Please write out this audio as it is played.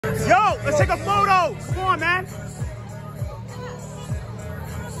Yo, let's take a photo. Come on, man.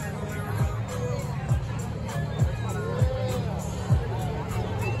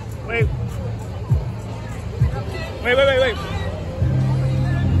 Wait.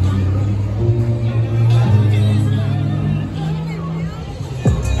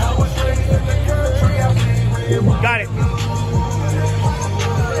 Got it.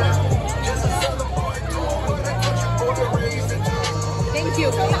 Thank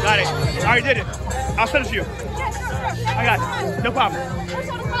you. Got it. I already did it. I'll send it to you. I got it. No problem.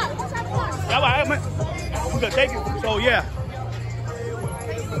 I'm good. Thank you. So, yeah.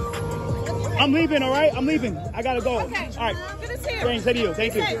 I'm leaving, all right? I'm leaving. I got to go. Okay. All right. Good to see you.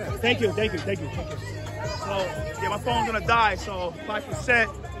 Thanks. Thank you. Thank you. Thank you. Thank you. Thank you. So, yeah, my phone's going to die, so 5%.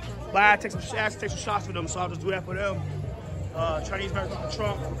 But I have to take some shots for them, so I'll just do that for them. Chinese American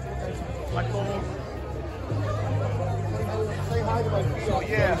Trump. My phone. So,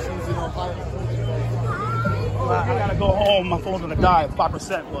 yeah. I gotta go home. My phone's gonna die at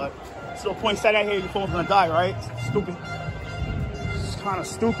 5%, but still point set out here, your phone's gonna die, right? It's stupid. It's kind of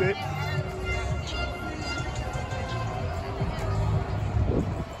stupid.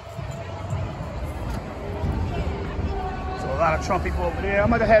 So a lot of Trump people over there. I'm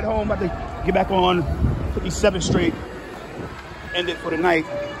about to head home. I'm about to get back on 57th Street. End it for the night.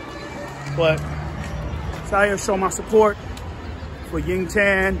 But so I show my support for Ying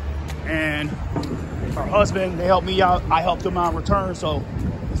Tan and her husband. They helped me out. I helped them out in return. So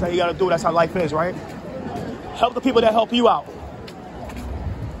that's how you gotta do it. That's how life is, right? Help the people that help you out.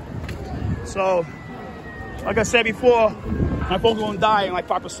 So, like I said before, my phone's gonna die in like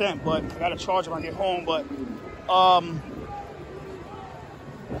 5%, but I gotta charge it when I get home. But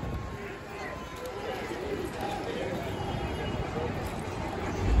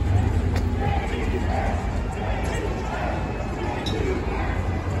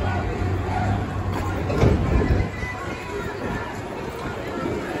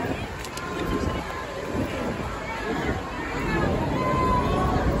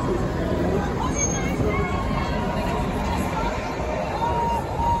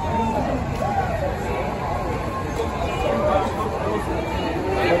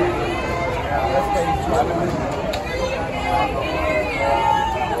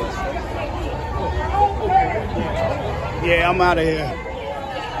yeah, I'm out of here.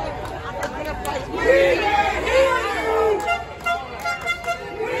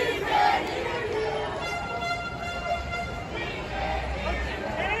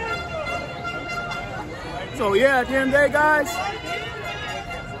 So yeah, at the end of the day, guys,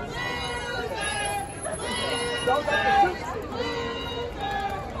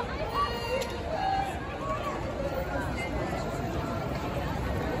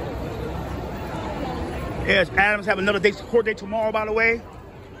 yes, Adams have another court date tomorrow, by the way,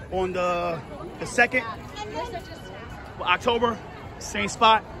 on the 2nd of October, same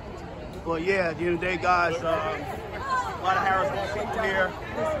spot. But yeah, at the end of the day, guys, a lot of Harris people here.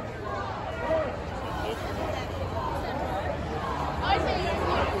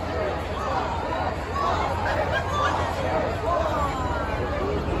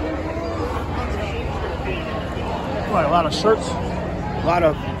 Right, a lot of shirts, a lot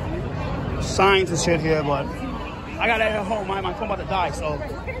of signs and shit here, but I got that at home. My phone about to die, so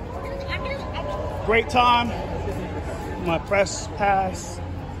great time. My press pass,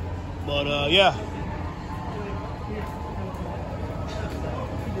 but yeah.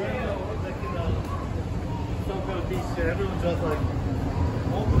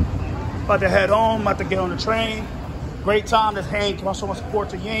 About to head home, about to get on the train. Great time, just hang, give so much support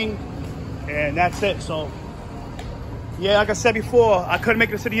to Ying, and that's it. So yeah, like I said before, I couldn't make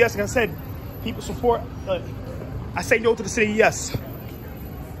it to the city yes. Like I said, people support. I say no to the city yes.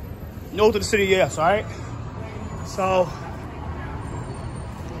 No to the city yes, all right? So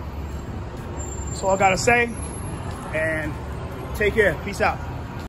that's all I gotta say. And take care. Peace out.